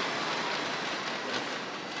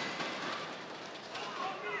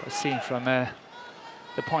 But seen from the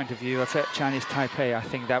point of view of Chinese Taipei, I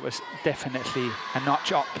think that was definitely a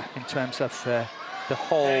notch up in terms of the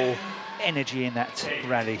whole energy in that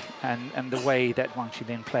rally and the way that Wang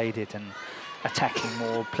Chi-Lin played it and attacking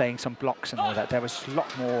more, playing some blocks and all that. There was a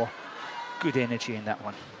lot more good energy in that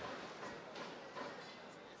one.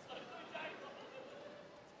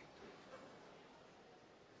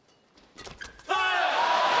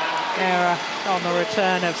 Error on the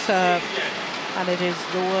return of serve. And it is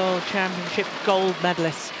the World Championship gold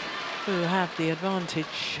medalists who have the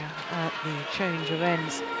advantage at the change of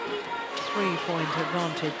ends. 3-point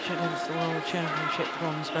advantage against the World Championship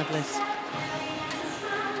bronze medalists.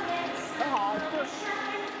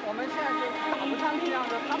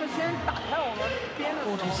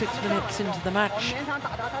 46 minutes into the match.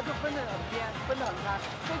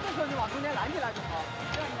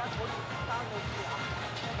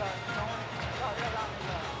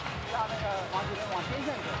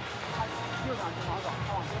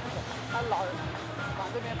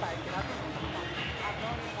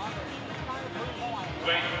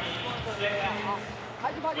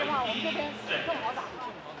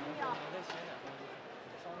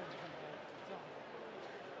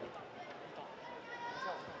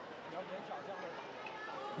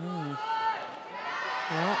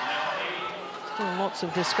 Well, still lots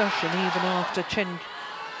of discussion even after Chen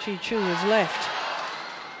Chi-Chu has left.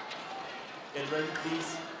 Get ready,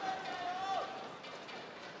 please.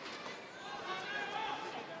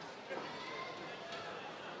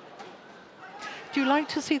 Do you like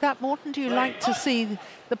to see that, Morten? Do you like to see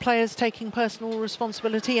the players taking personal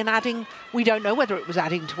responsibility and adding? We don't know whether it was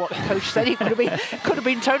adding to what the coach said. It could have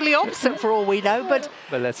been totally opposite for all we know. But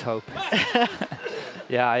let's hope.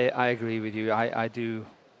 Yeah, I agree with you. I do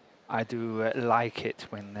like it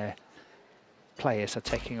when players are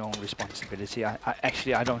taking on responsibility.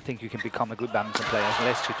 Actually, I don't think you can become a good badminton player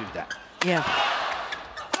unless you do that. Yeah.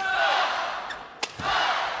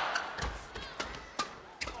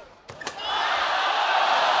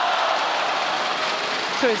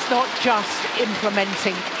 So it's not just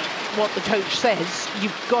implementing what the coach says.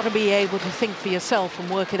 You've got to be able to think for yourself and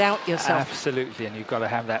work it out yourself. Absolutely, and you've got to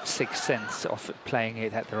have that sixth sense of playing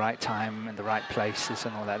it at the right time and the right places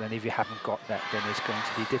and all that. And if you haven't got that, then it's going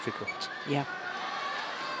to be difficult. Yeah.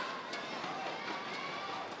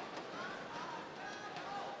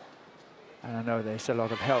 And I know there's a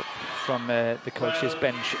lot of help from the coach's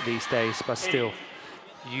bench these days, but still,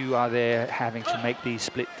 you are there having to make these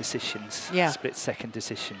split decisions, split-second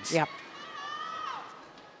decisions. Yeah.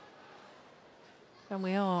 And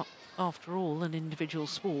we are, after all, an individual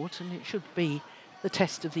sport, and it should be the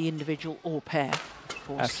test of the individual or pair, of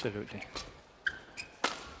course. Absolutely.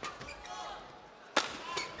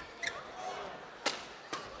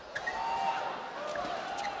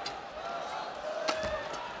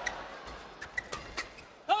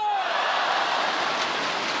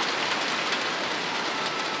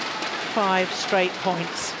 Five straight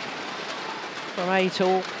points from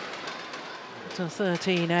 8-all to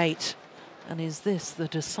 13-8. And is this the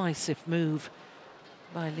decisive move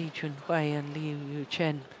by Li Chunhui and Liu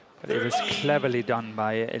Chen? But it was cleverly done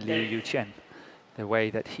by Liu Chen, the way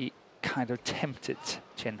that he kind of tempted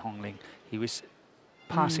Chen Hongling. He was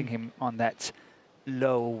passing him on that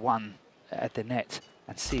low one at the net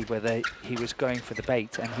and see whether he was going for the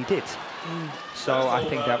bait, and he did. So I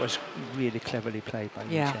think that was really cleverly played by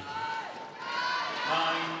Liu Chen.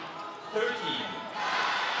 9-13.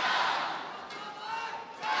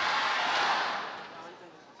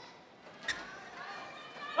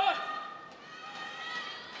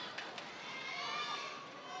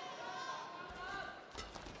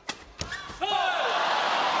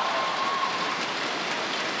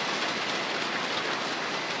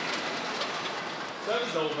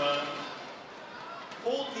 Service over.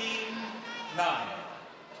 14-9.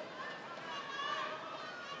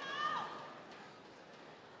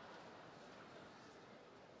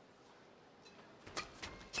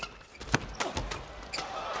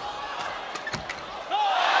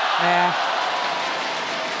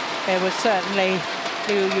 It was certainly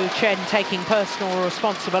Liu Chen taking personal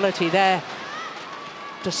responsibility there.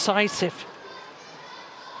 Decisive.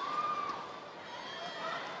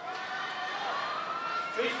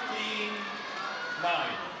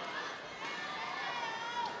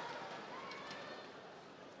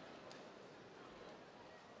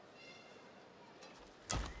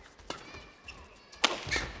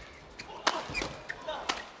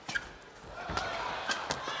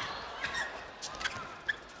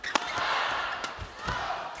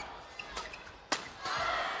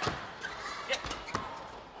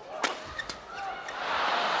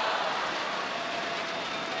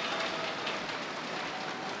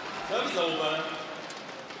 Service over.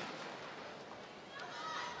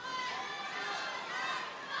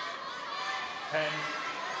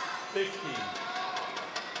 10-15.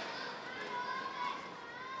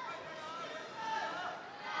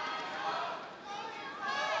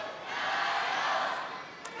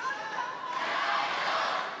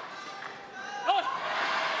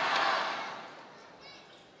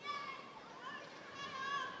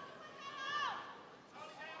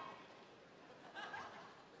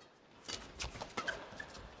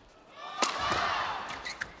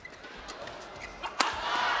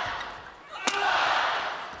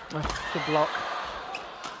 Good block.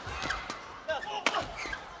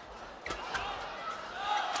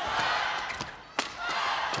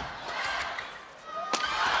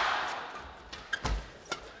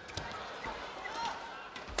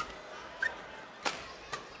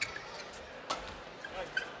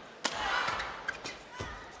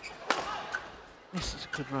 This is a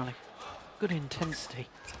good rally. Good intensity.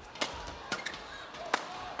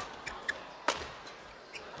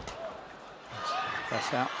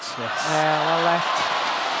 That's out, yes. Yeah, well left.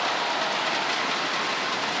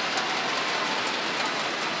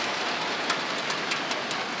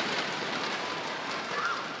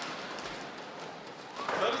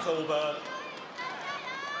 Service over.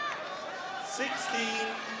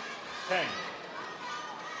 16-10.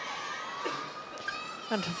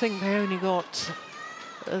 And to think they only got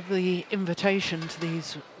the invitation to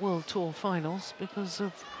these World Tour finals because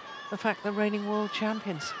of the fact they're reigning world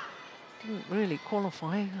champions. Didn't really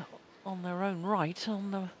qualify on their own right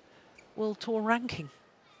on the World Tour ranking.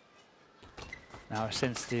 Now,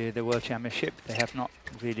 since the World Championship, they have not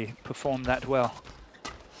really performed that well.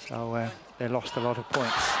 So they lost a lot of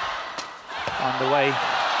points on the way.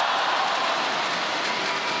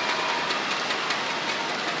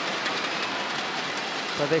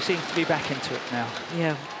 But they seem to be back into it now.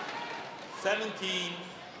 Yeah.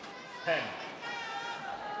 17-10.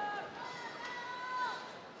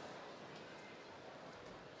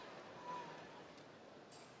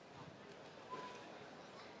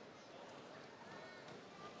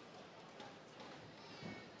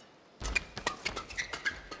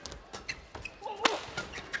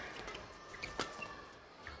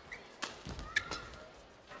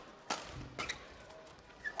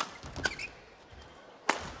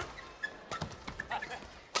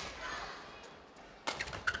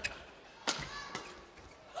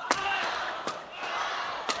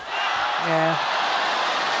 Yeah.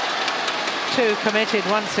 Too committed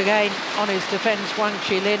once again on his defence, Wang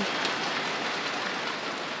Chi-Lin.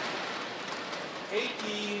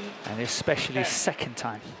 18. And especially second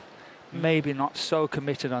time. Maybe not so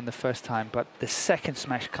committed on the first time, but the second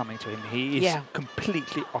smash coming to him, he is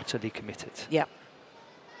completely, utterly committed. Yeah.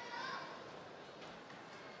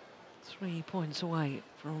 3 points away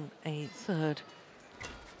from a third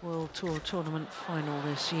World Tour tournament final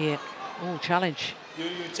this year. All challenge.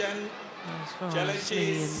 CHN As far as challenges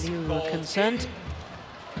Li and Liu are concerned.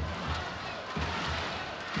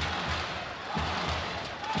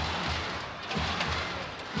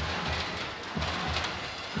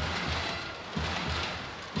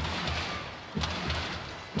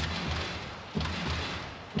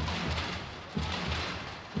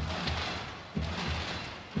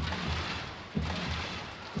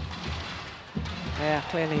 Yeah,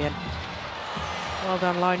 clearly in. Well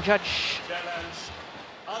done, line judge. Challenge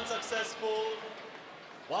unsuccessful.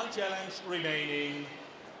 One challenge remaining.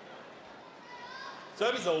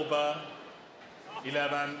 Service over.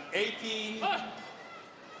 11-18.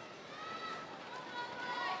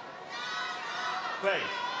 Play.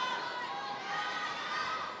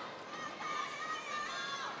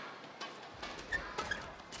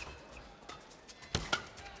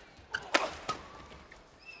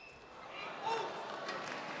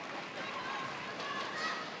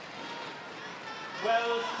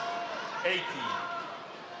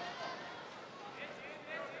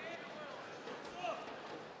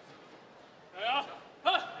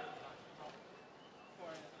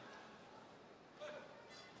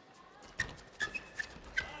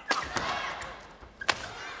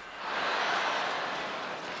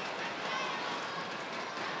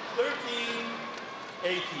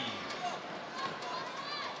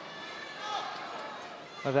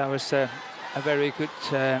 Well, that was a very good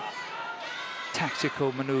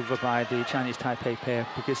tactical maneuver by the Chinese Taipei pair,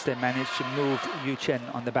 because they managed to move Chen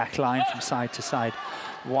on the back line from side to side,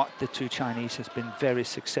 what the two Chinese has been very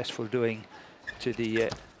successful doing to the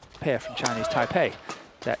pair from Chinese Taipei,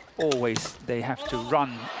 that always they have to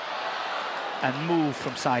run and move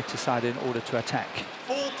from side to side in order to attack.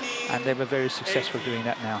 And they were very successful doing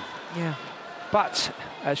that now. Yeah. But,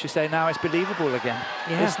 as you say, now it's believable again,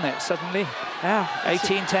 isn't it? Suddenly,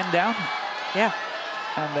 18-10 down. Yeah.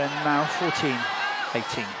 And then now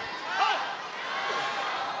 14-18.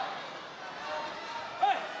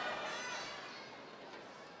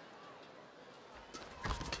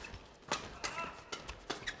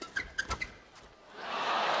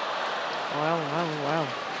 Well.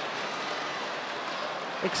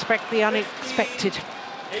 Expect the unexpected.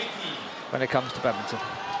 When it comes to badminton.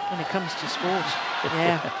 When it comes to sport,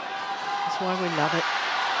 yeah. That's why we love it.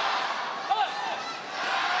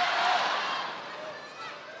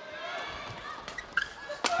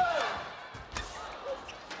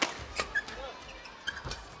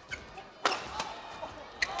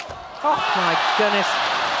 Oh my goodness,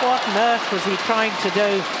 what on earth was he trying to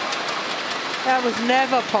do? That was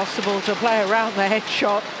never possible to play around the head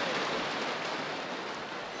shot.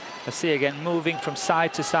 Let's see again, moving from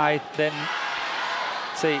side to side, then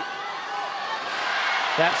see,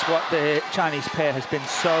 that's what the Chinese pair has been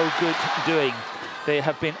so good doing. They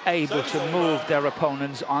have been able to move their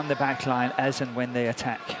opponents on the back line as and when they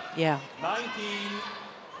attack. Yeah.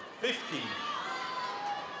 19-50.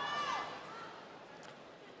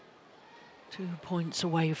 2 points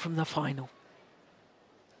away from the final.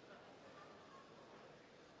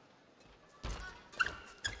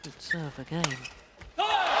 Good serve again.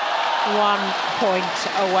 1 point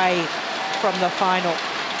away from the final.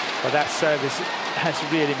 But that service has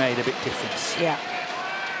really made a big difference. Yeah.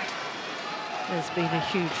 There's been a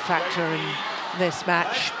huge factor in this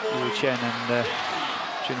match. Liu Chen and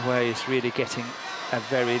Junhui is really getting a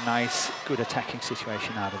very nice, good attacking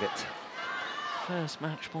situation out of it. First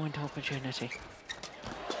match point opportunity.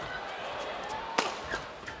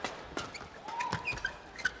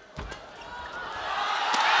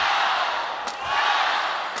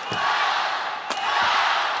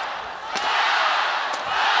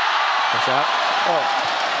 What's that?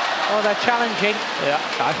 Oh, they're challenging. Yeah,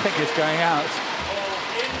 I think it's going out.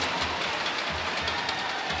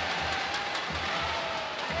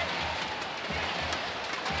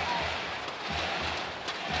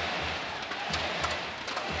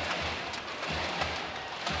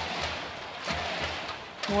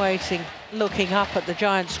 Waiting, looking up at the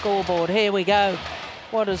giant scoreboard. Here we go.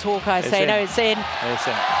 What does Hawkeye say? No, it's in. It's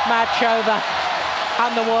in. Match over.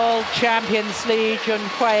 And the world champions Li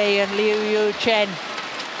Junhui and Liu Chen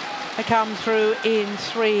come through in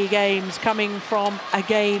 3 games, coming from a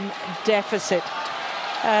game deficit,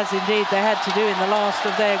 as indeed they had to do in the last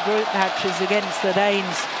of their group matches against the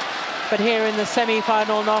Danes. But here in the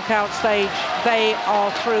semi-final knockout stage, they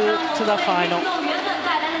are through to the final.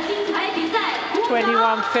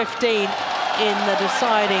 21-15 in the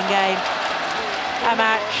deciding game. A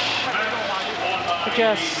match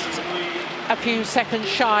just a few seconds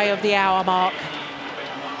shy of the hour mark.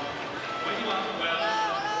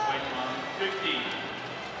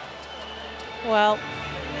 Well,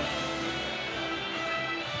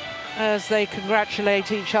 as they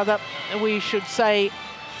congratulate each other, we should say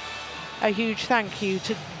a huge thank you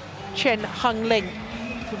to Chen Hongling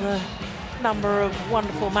for the number of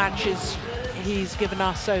wonderful matches he's given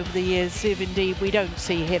us over the years, if indeed we don't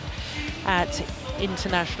see him at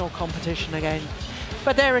international competition again.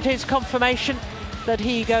 But there it is, confirmation that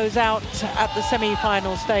he goes out at the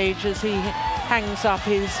semi-final stage as he hangs up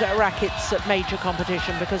his rackets at major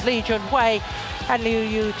competition, because Li Junhui and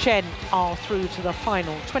Liu Chen are through to the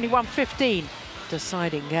final. 21-15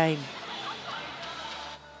 deciding game.